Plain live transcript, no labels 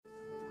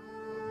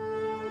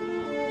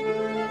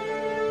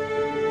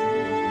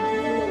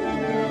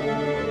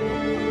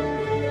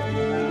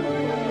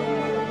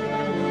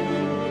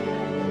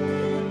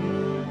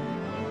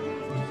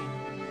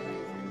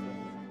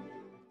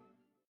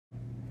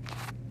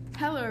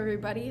Hello,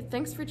 everybody.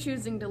 Thanks for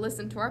choosing to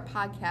listen to our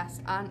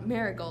podcast on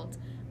Marigolds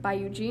by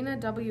Eugenia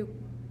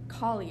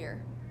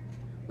Collier.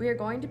 We are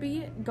going to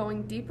be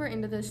going deeper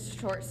into this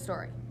short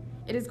story.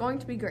 It is going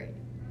to be great.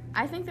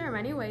 I think there are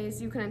many ways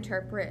you can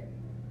interpret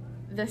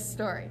this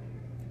story.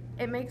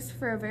 It makes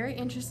for a very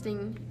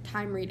interesting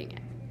time reading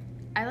it.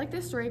 I like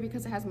this story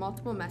because it has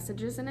multiple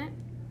messages in it,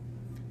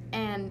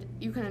 and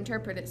you can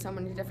interpret it so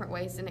many different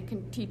ways, and it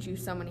can teach you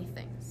so many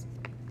things.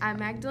 I'm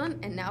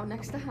Magdalene, and now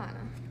next to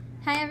Hannah.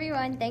 Hi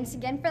everyone, thanks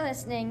again for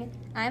listening.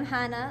 I'm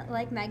Hannah,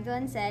 like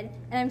Magdalene said,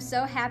 and I'm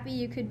so happy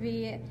you could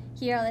be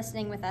here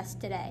listening with us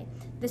today.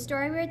 The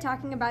story we're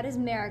talking about is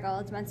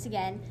Marigolds once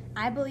again.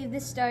 I believe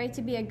this story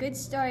to be a good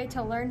story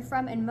to learn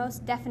from and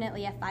most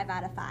definitely a 5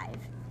 out of 5.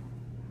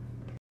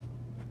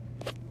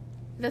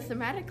 The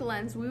thematic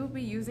lens we will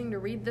be using to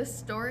read this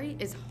story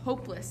is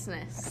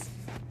hopelessness.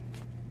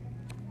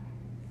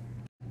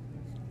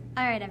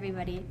 Alright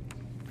everybody,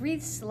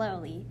 breathe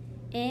slowly,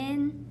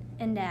 in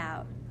and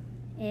out.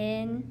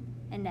 In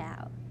and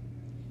out.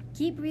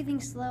 Keep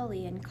breathing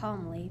slowly and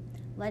calmly,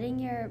 letting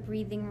your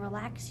breathing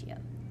relax you.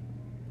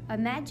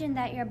 Imagine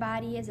that your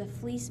body is a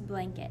fleece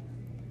blanket.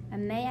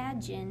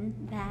 Imagine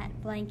that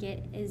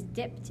blanket is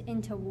dipped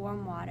into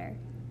warm water.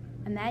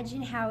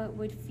 Imagine how it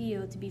would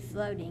feel to be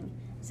floating,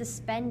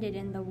 suspended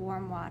in the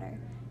warm water,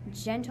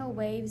 gentle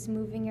waves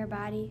moving your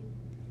body.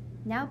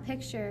 Now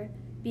picture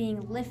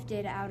being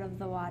lifted out of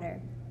the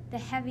water, the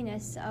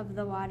heaviness of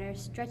the water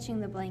stretching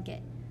the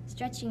blanket,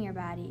 stretching your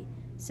body,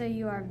 so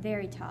you are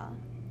very tall.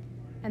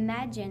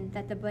 Imagine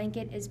that the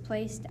blanket is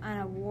placed on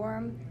a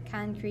warm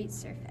concrete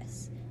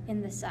surface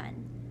in the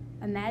sun.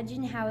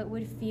 Imagine how it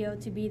would feel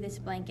to be this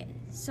blanket,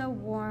 so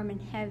warm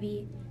and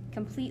heavy,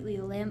 completely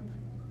limp.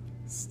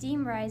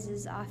 Steam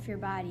rises off your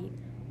body,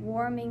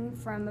 warming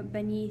from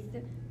beneath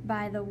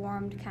by the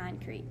warmed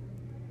concrete,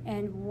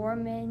 and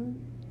warming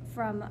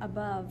from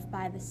above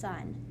by the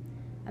sun.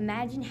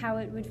 Imagine how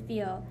it would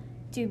feel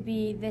to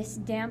be this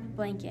damp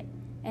blanket,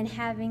 and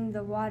having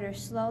the water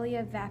slowly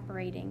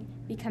evaporating,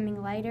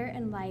 becoming lighter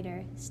and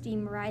lighter,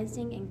 steam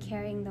rising and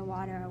carrying the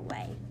water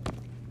away.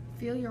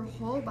 Feel your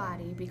whole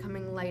body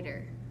becoming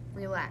lighter,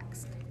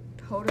 relaxed,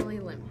 totally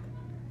limp.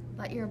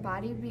 Let your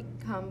body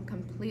become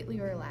completely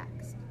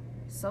relaxed,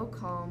 so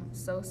calm,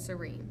 so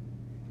serene.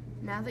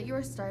 Now that you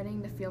are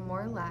starting to feel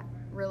more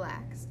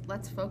relaxed,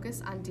 let's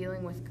focus on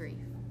dealing with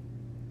grief.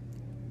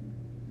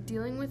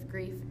 Dealing with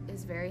grief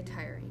is very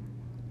tiring.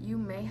 You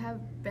may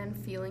have been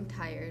feeling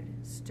tired,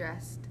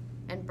 stressed,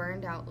 and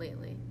burned out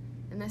lately,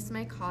 and this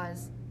may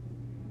cause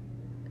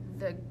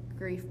the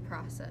grief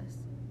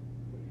process.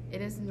 It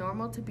is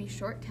normal to be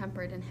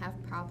short-tempered and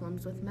have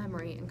problems with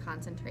memory and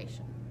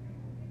concentration.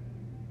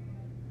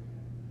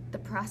 The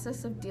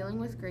process of dealing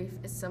with grief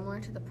is similar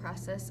to the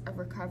process of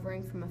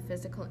recovering from a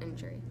physical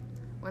injury.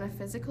 When a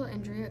physical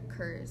injury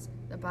occurs,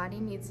 the body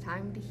needs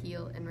time to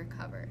heal and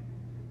recover.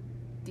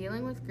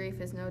 Dealing with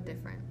grief is no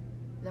different.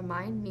 The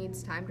mind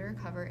needs time to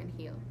recover and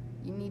heal.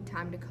 You need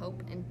time to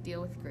cope and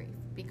deal with grief.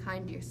 Be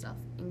kind to yourself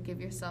and give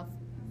yourself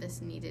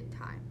this needed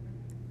time.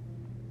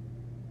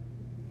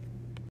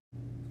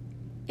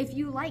 If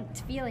you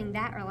liked feeling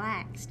that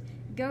relaxed,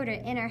 go to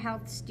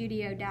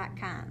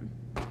innerhealthstudio.com.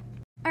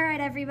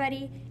 Alright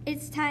everybody,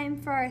 it's time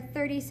for our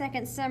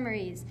 30-second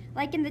summaries.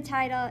 Like in the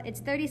title, it's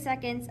 30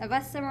 seconds of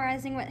us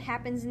summarizing what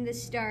happens in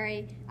this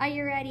story. Are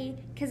you ready?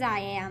 'Cause I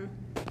am.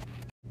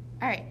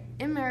 Alright,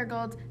 in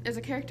Marigolds, there's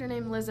a character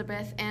named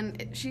Elizabeth,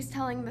 and she's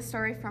telling the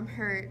story from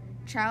her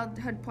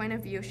childhood point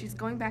of view. She's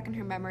going back in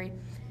her memory,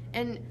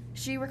 and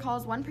she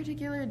recalls one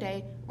particular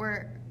day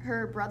where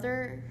her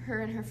brother,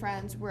 her and her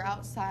friends were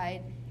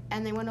outside,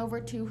 and they went over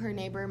to her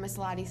neighbor, Miss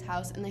Lottie's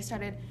house, and they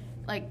started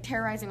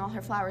terrorizing all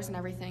her flowers and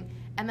everything.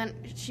 And then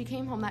she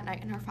came home that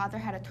night, and her father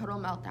had a total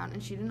meltdown,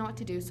 and she didn't know what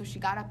to do, so she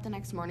got up the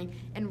next morning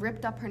and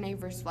ripped up her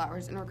neighbor's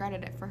flowers and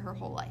regretted it for her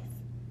whole life.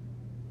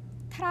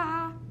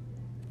 Ta-da!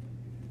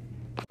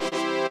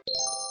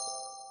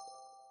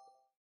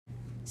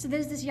 So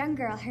there's this young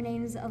girl, her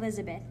name's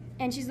Elizabeth,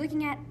 and she's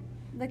looking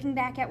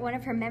back at one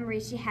of her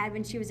memories she had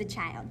when she was a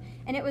child.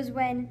 And it was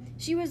when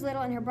she was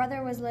little and her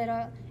brother was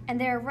little,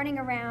 and they were running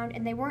around,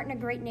 and they weren't in a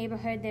great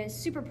neighborhood, they're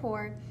super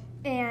poor,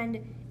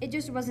 and it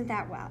just wasn't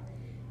that well.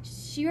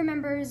 She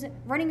remembers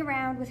running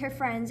around with her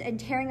friends and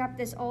tearing up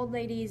this old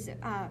lady's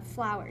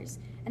flowers.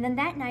 And then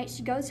that night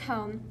she goes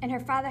home, and her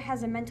father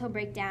has a mental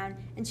breakdown,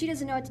 and she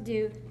doesn't know what to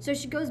do, so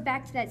she goes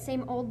back to that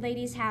same old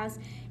lady's house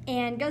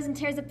and goes and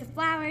tears up the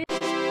flowers.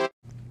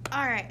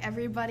 Alright,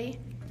 everybody.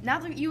 Now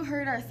that you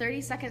heard our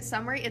 30-second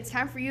summary, it's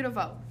time for you to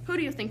vote. Who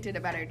do you think did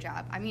a better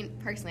job? I mean,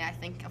 personally, I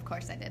think, of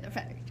course, I did a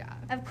better job.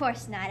 Of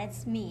course not,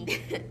 it's me.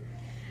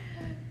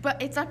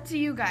 But it's up to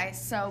you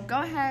guys, so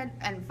go ahead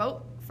and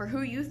vote for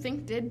who you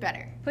think did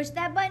better. Push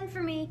that button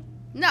for me.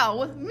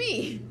 No,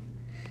 me.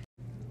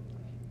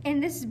 In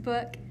this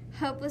book,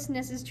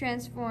 hopelessness is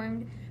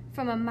transformed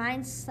from a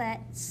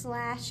mindset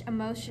 /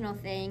 emotional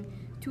thing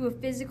to a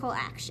physical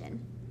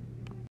action.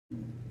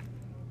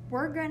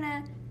 We're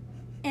gonna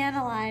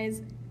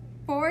analyze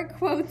 4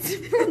 quotes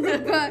from the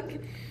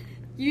book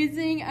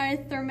using our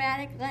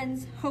thematic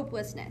lens,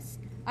 hopelessness.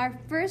 Our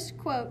first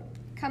quote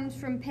comes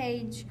from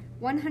page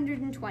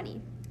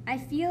 120. I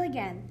feel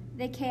again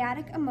the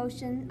chaotic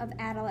emotion of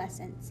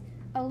adolescence,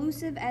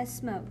 elusive as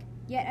smoke,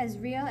 yet as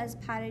real as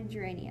potted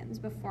geraniums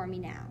before me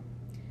now.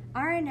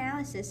 Our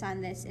analysis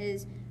on this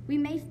is we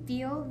may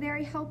feel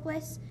very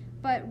hopeless,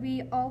 but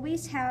we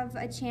always have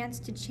a chance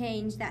to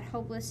change that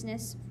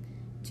hopelessness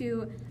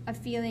to a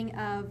feeling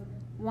of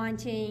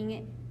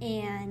wanting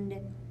and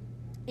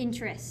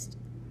interest.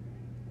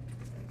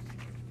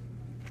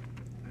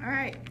 All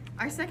right,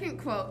 our second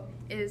quote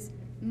is,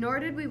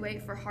 nor did we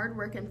wait for hard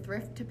work and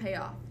thrift to pay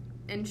off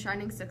in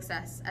shining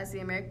success as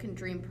the American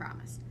dream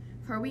promised,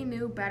 for we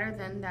knew better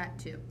than that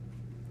too.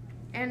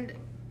 And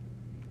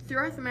through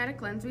our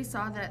thematic lens, we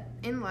saw that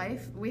in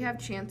life we have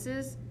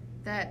chances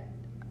that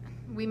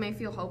we may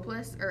feel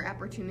hopeless, or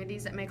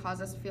opportunities that may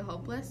cause us to feel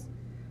hopeless,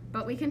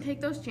 but we can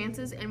take those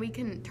chances and we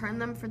can turn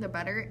them for the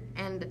better,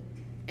 and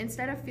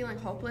instead of feeling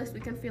hopeless, we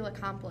can feel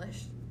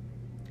accomplished.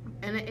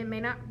 And it may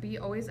not be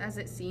always as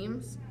it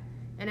seems,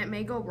 and it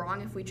may go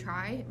wrong if we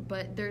try,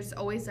 but there's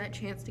always that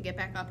chance to get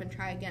back up and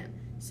try again.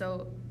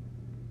 So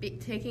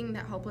taking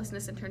that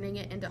hopelessness and turning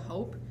it into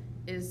hope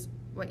is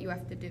what you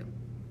have to do.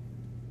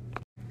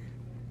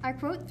 Our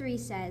quote 3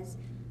 says,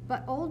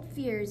 but old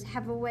fears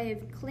have a way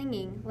of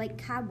clinging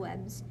like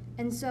cobwebs,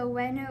 and so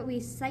when we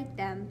sight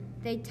them,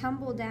 they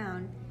tumble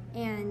down,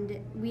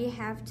 and we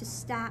have to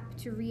stop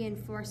to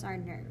reinforce our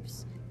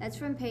nerves. That's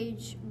from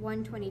page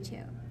 122.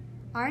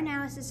 Our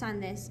analysis on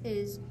this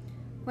is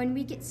when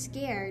we get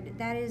scared,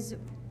 that is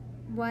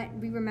what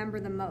we remember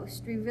the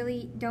most. We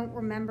really don't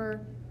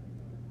remember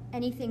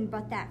anything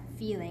but that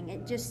feeling.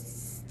 It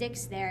just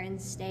sticks there and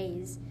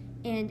stays.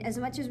 And as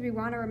much as we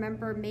want to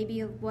remember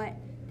maybe what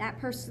that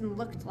person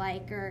looked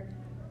like, or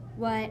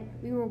what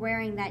we were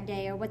wearing that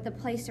day, or what the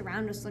place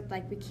around us looked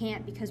like, we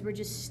can't, because we're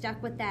just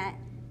stuck with that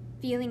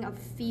feeling of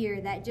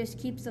fear that just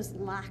keeps us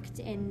locked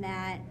in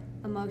that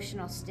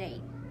emotional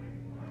state.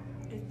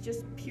 It's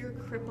just pure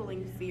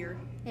crippling fear.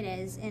 It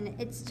is, and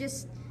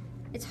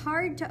it's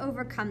hard to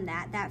overcome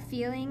that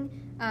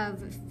feeling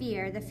of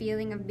fear, the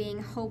feeling of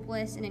being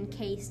hopeless and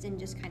encased and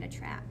just kind of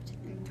trapped.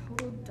 In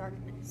total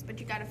darkness. But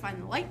you gotta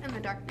find the light in the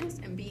darkness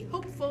and be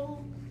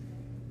hopeful.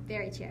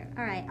 Very true.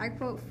 All right, our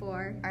quote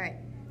 4. All right,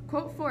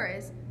 quote 4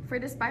 is, for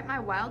despite my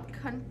wild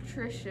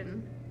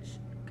contradiction,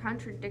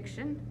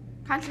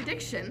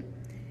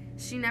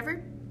 she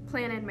never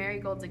planted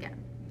marigolds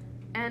again.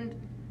 And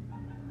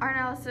our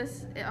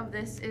analysis of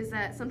this is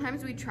that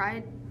sometimes we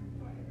try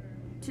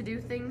to do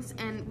things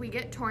and we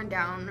get torn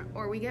down,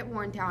 or we get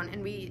worn down,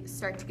 and we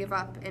start to give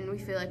up, and we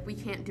feel like we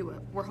can't do it.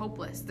 We're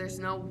hopeless. There's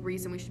no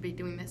reason we should be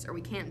doing this, or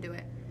we can't do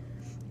it.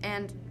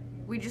 And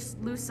we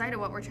just lose sight of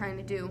what we're trying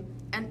to do.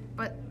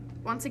 But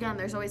once again,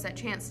 there's always that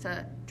chance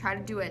to try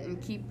to do it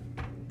and keep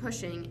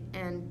pushing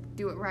and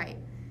do it right.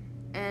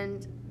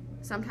 And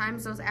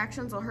sometimes those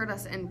actions will hurt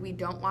us and we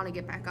don't want to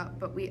get back up,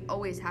 but we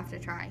always have to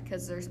try,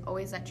 because there's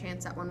always that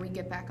chance that when we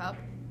get back up,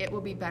 it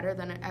will be better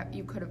than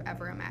you could have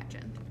ever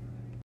imagined.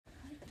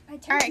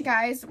 All right,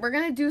 guys, we're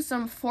going to do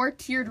some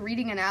 4-tiered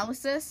reading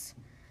analysis,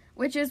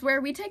 which is where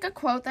we take a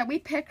quote that we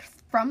picked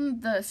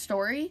from the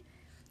story,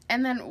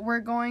 and then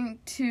we're going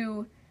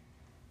to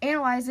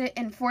analyze it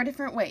in 4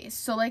 different ways.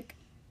 So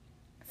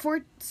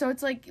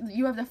it's like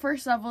you have the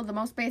first level, the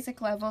most basic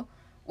level,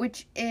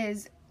 which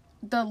is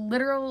the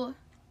literal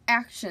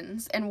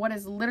actions and what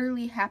is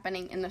literally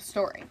happening in the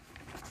story.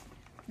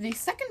 The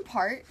second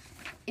part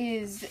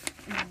is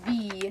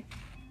the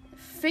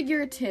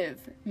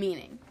figurative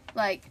meaning.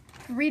 Like,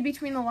 read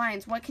between the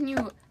lines. What can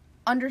you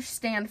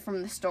understand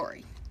from the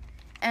story?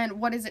 And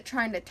what is it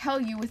trying to tell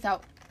you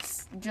without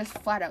just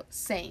flat out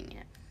saying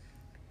it?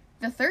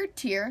 The third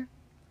tier,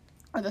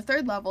 or the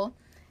third level,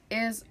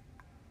 is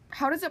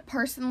how does it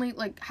personally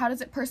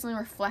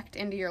reflect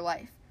into your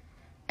life?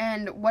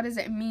 And what does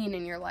it mean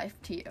in your life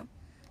to you?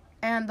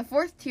 And the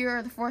fourth tier,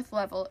 or the fourth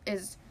level,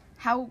 is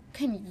how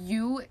can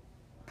you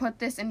put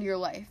this into your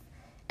life?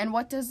 And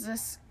what does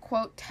this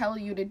quote tell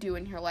you to do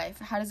in your life?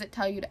 How does it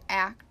tell you to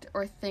act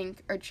or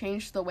think or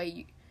change the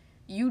way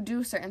you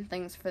do certain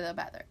things for the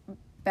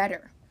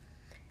better?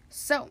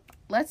 So,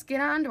 let's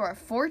get on to our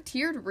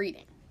 4-tiered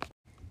reading.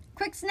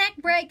 Quick snack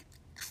break.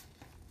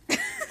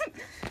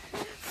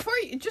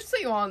 Just so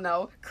you all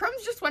know,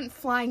 crumbs just went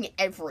flying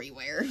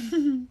everywhere.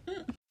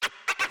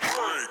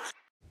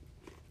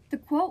 The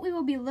quote we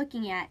will be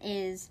looking at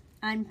is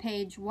on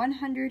page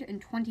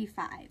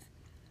 125.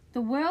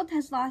 The world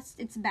has lost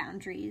its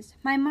boundaries.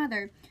 My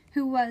mother,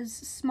 who was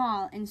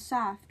small and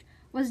soft,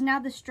 was now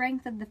the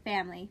strength of the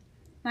family.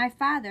 My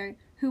father,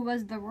 who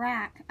was the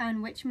rack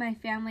on which my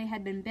family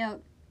had been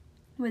built,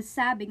 was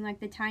sobbing like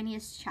the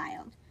tiniest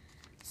child.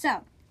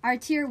 So, our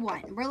tier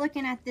 1, we're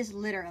looking at this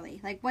literally,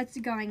 like what's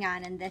going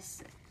on in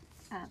this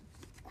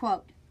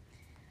quote.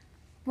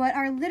 What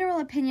our literal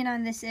opinion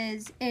on this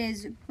is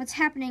what's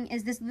happening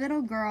is this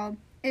little girl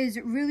is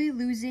really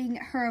losing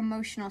her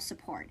emotional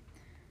support.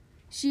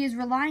 She is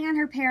relying on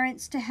her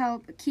parents to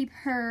help keep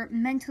her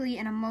mentally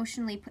and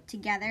emotionally put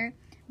together,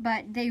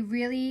 but they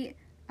really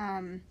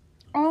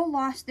all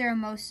lost their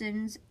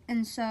emotions,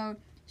 and so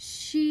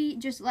she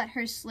just let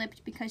hers slip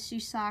because she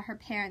saw her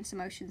parents'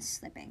 emotions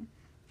slipping.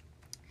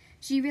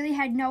 She really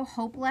had no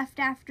hope left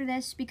after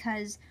this,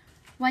 because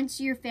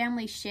once your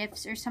family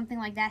shifts or something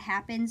like that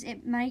happens,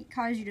 it might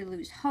cause you to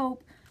lose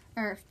hope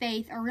or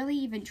faith or really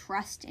even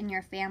trust in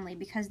your family,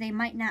 because they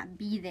might not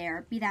be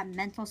there, be that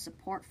mental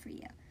support for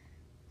you.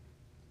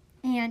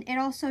 And it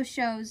also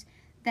shows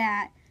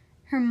that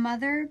her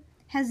mother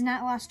has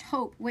not lost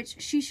hope,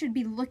 which she should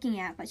be looking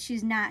at, but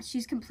she's not.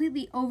 She's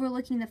completely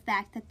overlooking the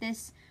fact that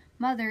this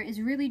mother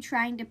is really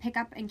trying to pick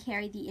up and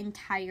carry the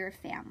entire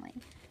family.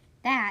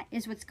 That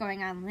is what's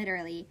going on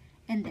literally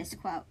in this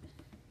quote.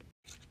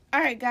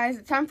 Alright guys,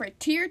 it's time for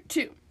tier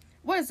 2.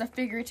 What is the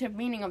figurative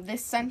meaning of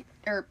this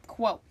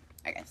quote?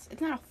 I guess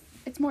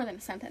it's more than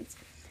a sentence.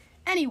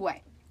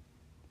 Anyway,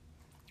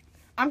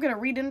 I'm going to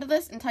read into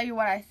this and tell you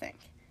what I think.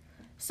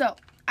 So,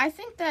 I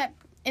think that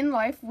in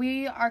life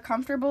we are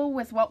comfortable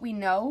with what we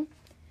know,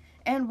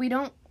 and we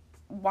don't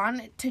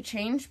want it to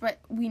change, but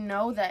we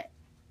know that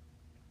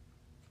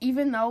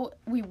even though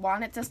we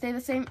want it to stay the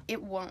same,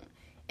 it won't.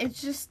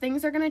 It's just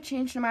things are going to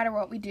change no matter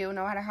what we do,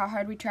 no matter how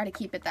hard we try to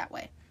keep it that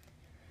way.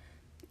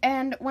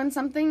 And when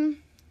something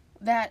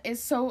that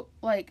is so,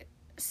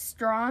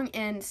 strong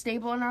and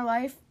stable in our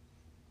life,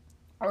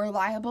 or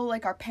reliable,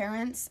 like our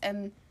parents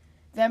and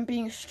them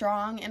being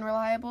strong and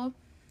reliable,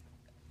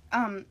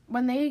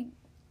 when they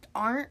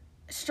aren't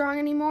strong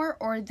anymore,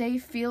 or they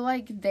feel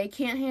like they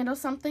can't handle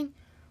something,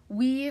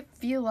 we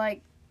feel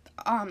like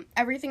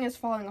everything is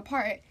falling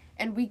apart,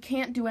 and we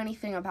can't do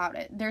anything about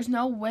it. There's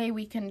no way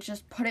we can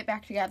just put it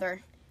back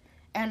together.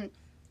 And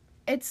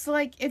it's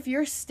like if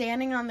you're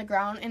standing on the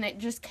ground and it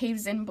just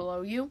caves in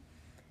below you,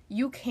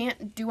 you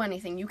can't do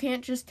anything. You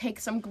can't just take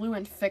some glue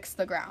and fix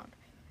the ground.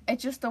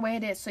 It's just the way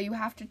it is. So you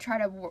have to try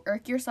to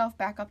work yourself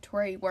back up to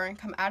where you were and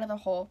come out of the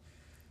hole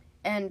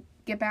and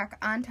get back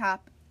on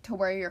top to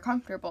where you're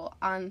comfortable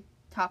on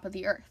top of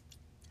the earth.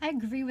 I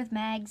agree with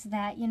Mags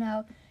that,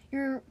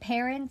 your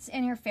parents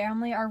and your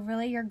family are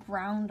really your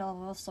ground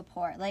level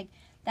support.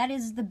 That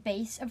is the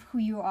base of who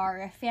you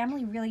are. A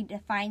family really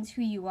defines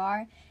who you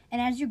are. And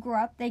as you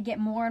grow up, they get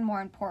more and more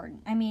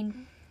important. I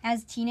mean,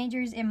 as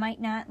teenagers, it might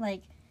not,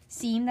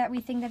 seem that we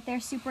think that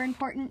they're super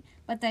important,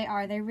 but they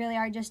are. They really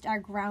are just our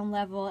ground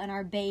level and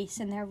our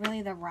base, and they're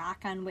really the rock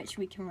on which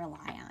we can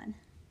rely on.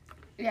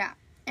 Yeah,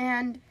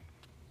 and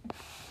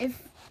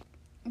if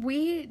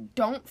we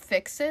don't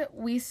fix it,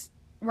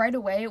 right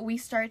away, we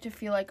start to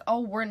feel like, oh,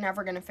 we're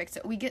never going to fix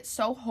it. We get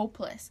so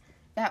hopeless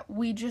that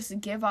we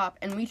just give up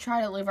and we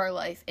try to live our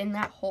life in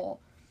that hole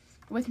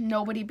with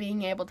nobody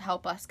being able to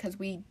help us because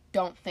we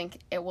don't think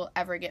it will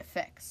ever get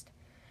fixed.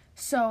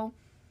 So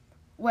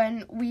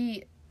when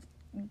we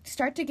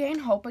start to gain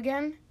hope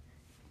again,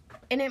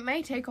 and it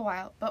may take a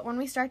while, but when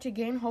we start to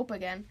gain hope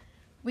again,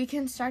 we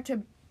can start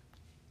to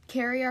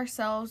carry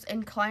ourselves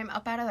and climb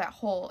up out of that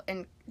hole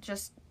and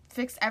just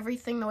fix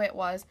everything the way it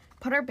was,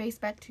 put our base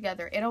back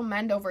together. It'll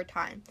mend over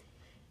time.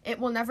 It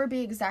will never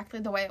be exactly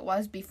the way it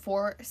was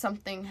before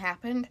something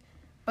happened,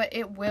 but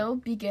it will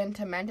begin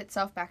to mend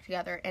itself back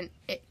together, and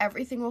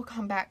everything will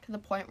come back to the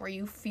point where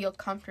you feel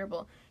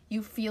comfortable.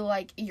 You feel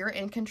like you're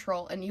in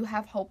control, and you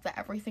have hope that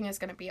everything is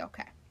going to be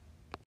okay.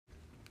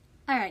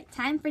 Alright,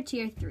 time for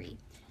tier 3.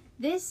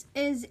 This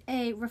is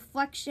a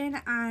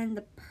reflection on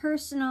the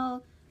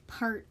personal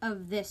part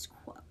of this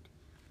quote.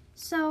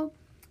 So,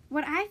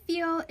 what I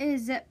feel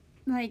is that,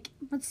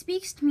 what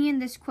speaks to me in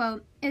this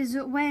quote is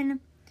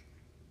when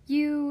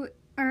you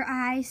or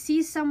I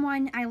see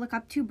someone I look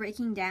up to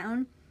breaking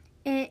down,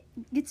 it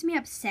gets me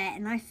upset,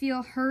 and I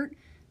feel hurt,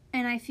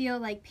 and I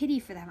feel pity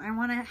for them. I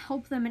want to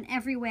help them in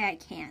every way I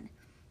can.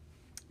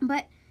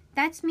 But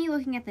that's me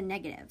looking at the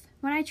negative.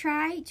 When I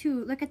try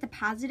to look at the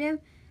positive,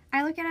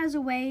 I look at it as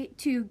a way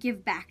to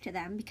give back to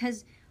them,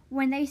 because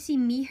when they see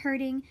me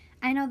hurting,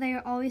 I know they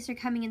always are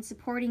coming and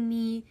supporting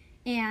me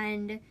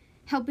and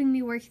helping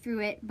me work through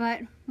it.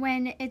 But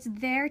when it's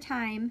their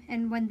time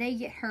and when they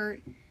get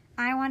hurt,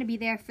 I want to be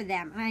there for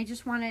them, and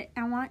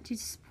I want to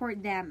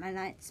support them, and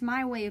it's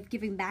my way of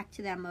giving back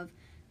to them, of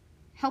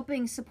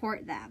helping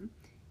support them.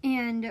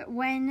 And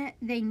when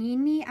they need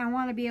me, I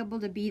want to be able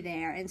to be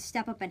there and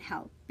step up and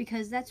help,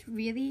 because that's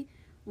really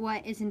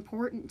what is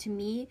important to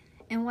me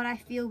and what I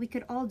feel we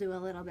could all do a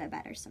little bit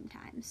better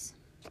sometimes.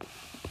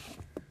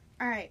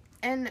 Alright,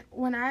 and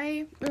when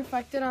I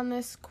reflected on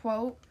this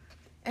quote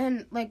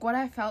and what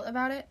I felt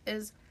about it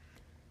is,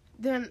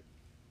 then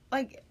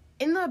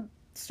in the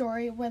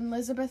story when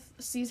Elizabeth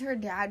sees her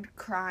dad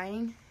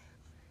crying,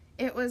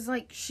 it was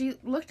she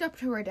looked up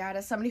to her dad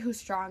as somebody who's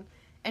strong,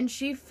 and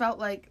she felt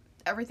like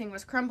everything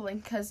was crumbling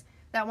because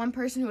that one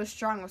person who was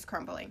strong was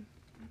crumbling.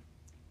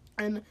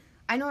 And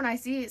I know when I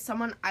see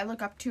someone I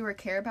look up to or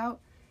care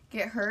about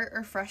get hurt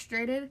or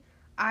frustrated,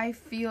 I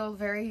feel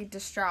very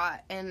distraught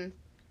and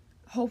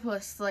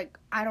hopeless,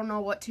 I don't know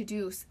what to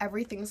do,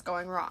 everything's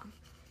going wrong.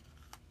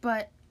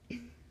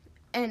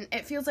 And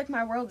it feels like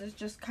my world is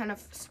just kind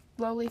of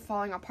slowly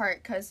falling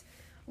apart because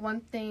one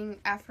thing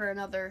after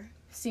another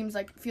feels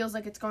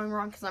like it's going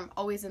wrong because I'm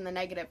always in the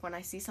negative when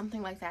I see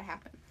something like that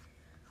happen.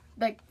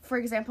 like, for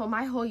example,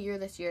 my whole year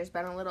this year has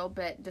been a little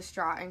bit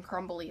distraught and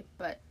crumbly,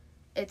 but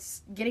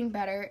it's getting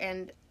better,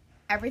 and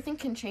everything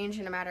can change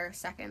in a matter of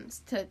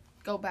seconds to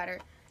go better.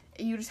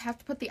 You just have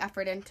to put the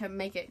effort in to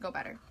make it go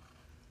better.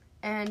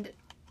 And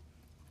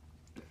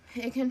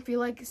it can feel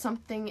like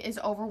something is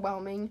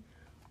overwhelming,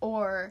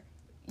 or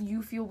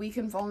you feel weak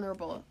and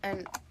vulnerable.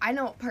 And I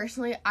know,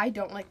 personally, I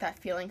don't like that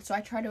feeling, so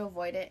I try to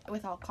avoid it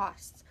with all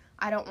costs.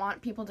 I don't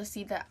want people to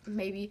see that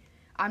maybe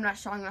I'm not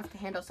strong enough to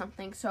handle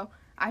something, so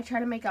I try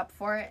to make up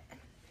for it.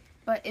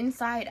 But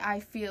inside, I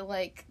feel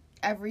like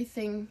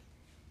everything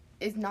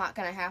is not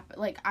going to happen.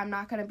 Like, I'm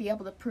not going to be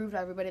able to prove to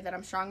everybody that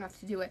I'm strong enough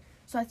to do it,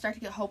 so I start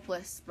to get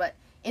hopeless. But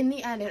in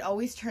the end, it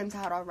always turns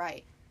out all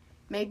right.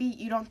 Maybe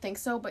you don't think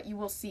so, but you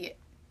will see it,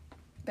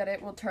 that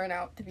it will turn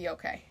out to be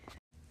okay.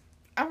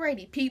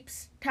 Alrighty,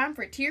 peeps, time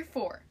for Tier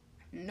 4.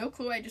 No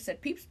clue I just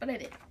said peeps, but I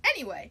did.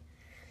 Anyway,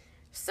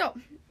 so,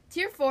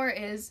 Tier 4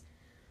 is,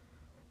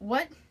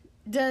 what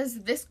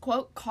does this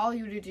quote call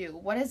you to do?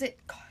 What does it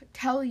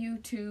tell you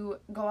to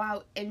go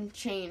out and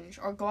change,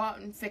 or go out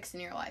and fix in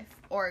your life,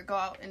 or go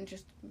out and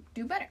just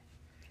do better?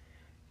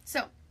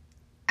 So,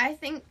 I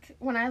think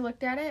when I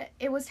looked at it,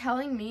 it was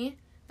telling me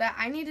that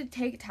I need to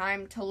take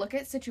time to look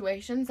at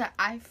situations that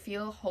I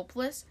feel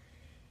hopeless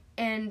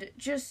and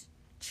just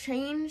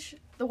change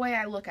the way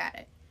I look at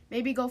it.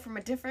 Maybe go from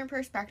a different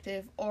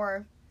perspective,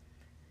 or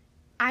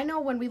I know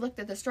when we looked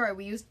at the story,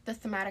 we used the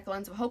thematic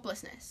lens of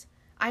hopelessness.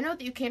 I know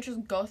that you can't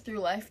just go through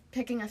life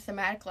picking a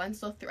thematic lens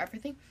to look through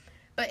everything,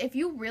 but if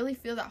you really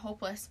feel that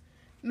hopeless,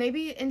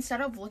 maybe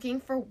instead of looking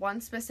for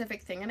one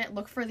specific thing in it,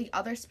 look for the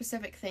other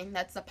specific thing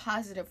that's the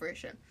positive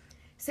version.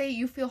 Say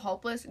you feel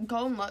hopeless,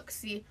 go and look,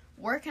 see,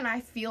 where can I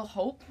feel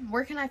hope?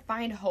 Where can I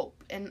find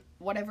hope in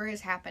whatever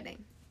is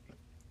happening?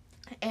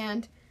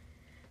 And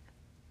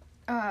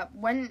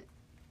when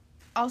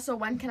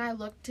can I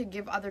look to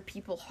give other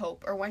people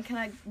hope? Or when can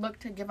I look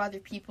to give other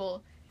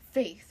people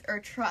faith or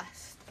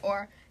trust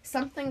or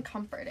something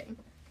comforting?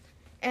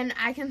 And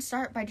I can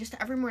start by just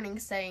every morning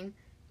saying,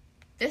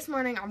 this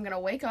morning I'm going to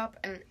wake up,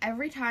 and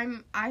every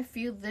time I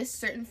feel this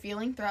certain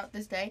feeling throughout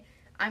this day,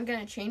 I'm going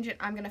to change it.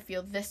 I'm going to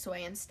feel this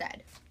way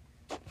instead.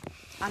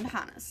 On to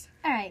Hannah's.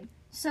 All right,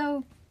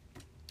 so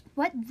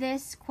what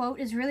this quote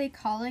is really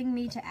calling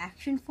me to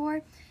action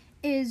for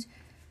is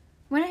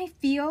when I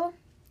feel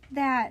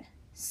that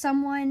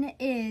someone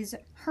is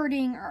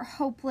hurting or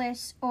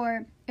hopeless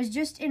or is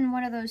just in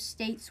one of those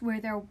states where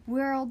their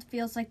world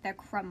feels like they're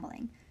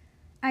crumbling,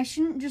 I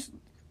shouldn't just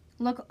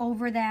look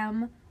over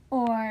them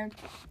or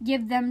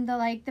give them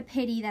the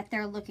pity that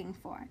they're looking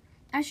for.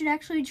 I should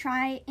actually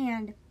try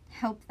and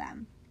help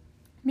them.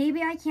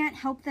 Maybe I can't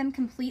help them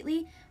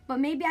completely, but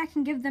maybe I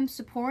can give them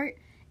support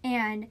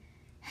and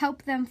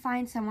help them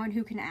find someone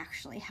who can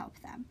actually help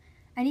them.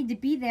 I need to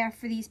be there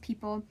for these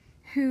people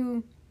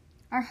who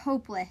are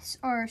hopeless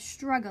or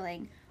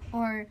struggling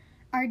or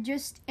are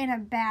just in a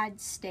bad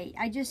state.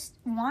 I just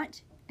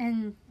want,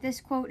 and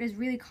this quote is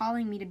really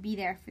calling me to be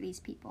there for these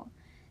people.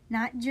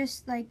 Not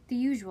just like the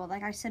usual,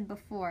 like I said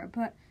before,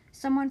 but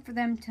someone for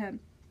them to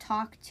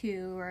talk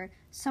to or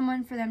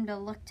someone for them to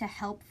look to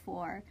help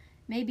for.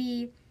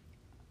 Maybe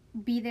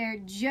be there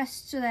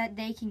just so that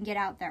they can get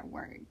out their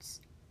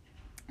words.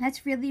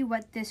 That's really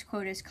what this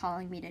quote is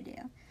calling me to do.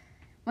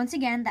 Once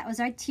again, that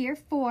was our Tier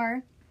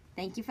 4.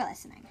 Thank you for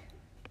listening.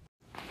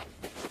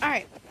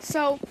 Alright,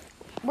 so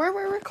where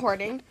we're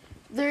recording,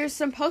 there's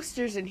some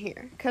posters in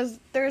here, because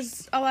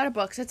there's a lot of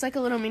books. It's like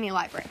a little mini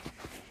library.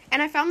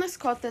 And I found this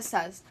quote that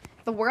says,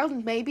 "The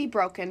world may be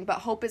broken, but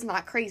hope is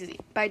not crazy,"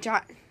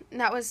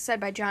 that was said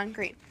by John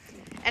Green.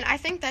 And I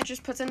think that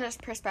just puts into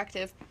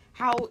perspective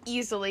how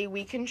easily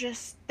we can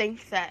just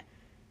think that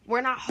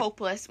we're not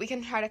hopeless. We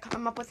can try to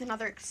come up with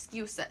another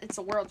excuse that it's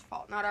the world's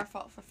fault, not our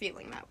fault for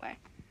feeling that way.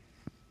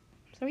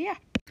 So yeah.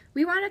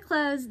 We want to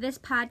close this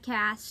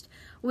podcast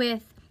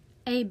with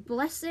a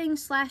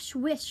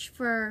blessing/wish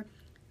for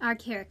our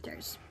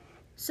characters.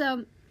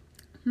 So,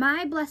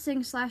 my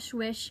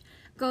blessing/wish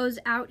goes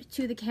out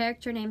to the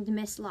character named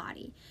Miss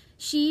Lottie.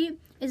 She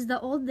is the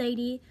old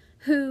lady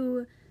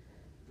who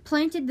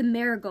planted the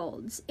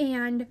marigolds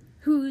and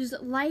whose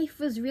life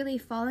was really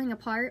falling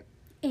apart.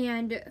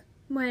 And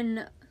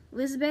when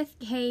Elizabeth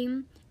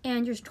came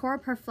and just tore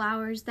up her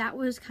flowers, that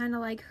was kind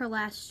of like her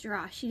last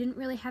straw. She didn't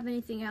really have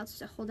anything else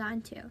to hold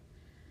on to.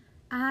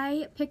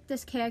 I picked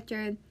this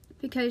character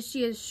because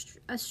she is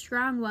a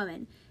strong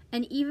woman,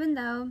 and even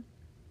though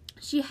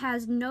she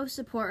has no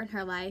support in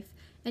her life,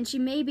 and she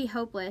may be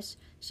hopeless,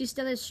 she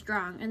still is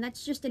strong, and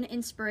that's just an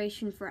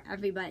inspiration for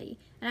everybody.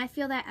 And I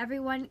feel that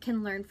everyone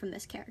can learn from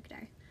this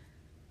character.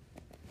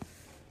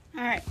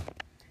 Alright,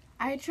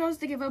 I chose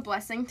to give a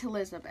blessing to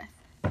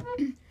Elizabeth.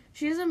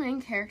 She is a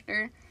main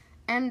character,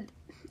 and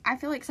I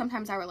feel like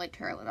sometimes I relate to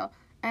her a little,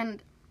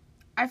 and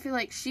I feel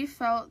like she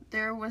felt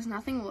there was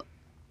nothing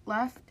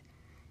left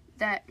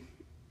that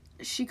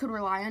she could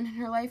rely on in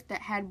her life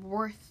that had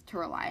worth to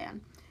rely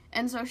on.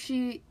 And so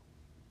she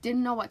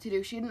didn't know what to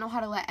do. She didn't know how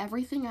to let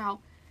everything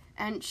out,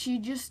 and she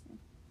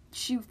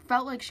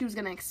felt like she was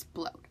going to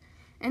explode.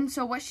 And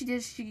so what she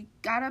did, she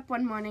got up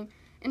one morning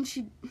and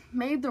she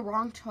made the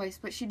wrong choice,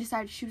 but she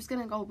decided she was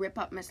going to go rip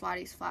up Miss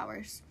Lottie's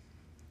flowers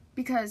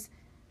because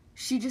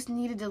she just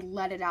needed to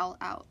let it all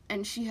out,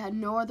 and she had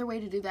no other way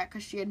to do that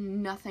because she had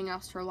nothing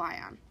else to rely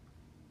on.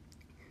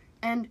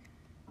 And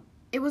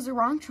it was the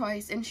wrong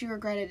choice, and she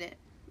regretted it,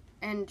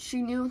 and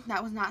she knew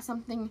that was not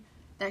something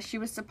that she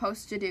was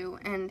supposed to do,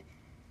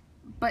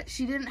 but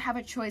she didn't have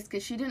a choice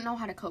because she didn't know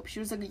how to cope. She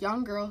was a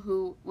young girl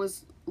who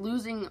was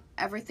losing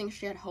everything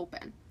she had hope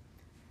in.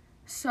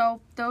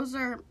 So those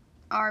are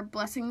our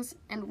blessings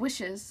and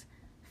wishes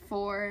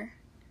for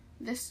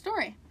this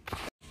story.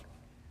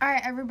 All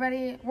right,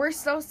 everybody, we're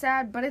so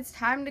sad, but it's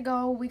time to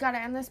go. We got to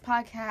end this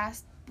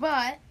podcast,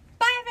 but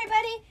Bye,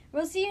 everybody.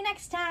 We'll see you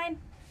next time.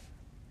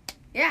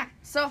 yeah,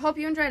 so hope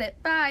you enjoyed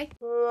it. Bye.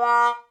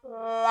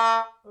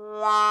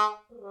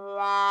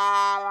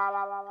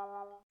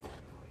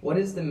 What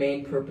is the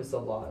main purpose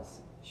of laws?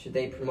 Should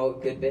they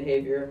promote good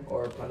behavior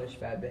or punish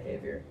bad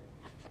behavior?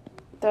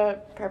 The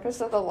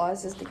purpose of the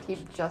laws is to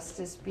keep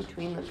justice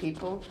between the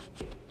people,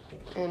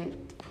 and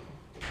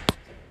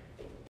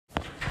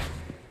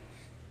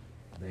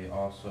they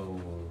also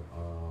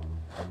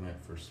are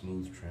meant for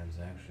smooth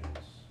transactions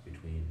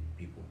between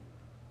people.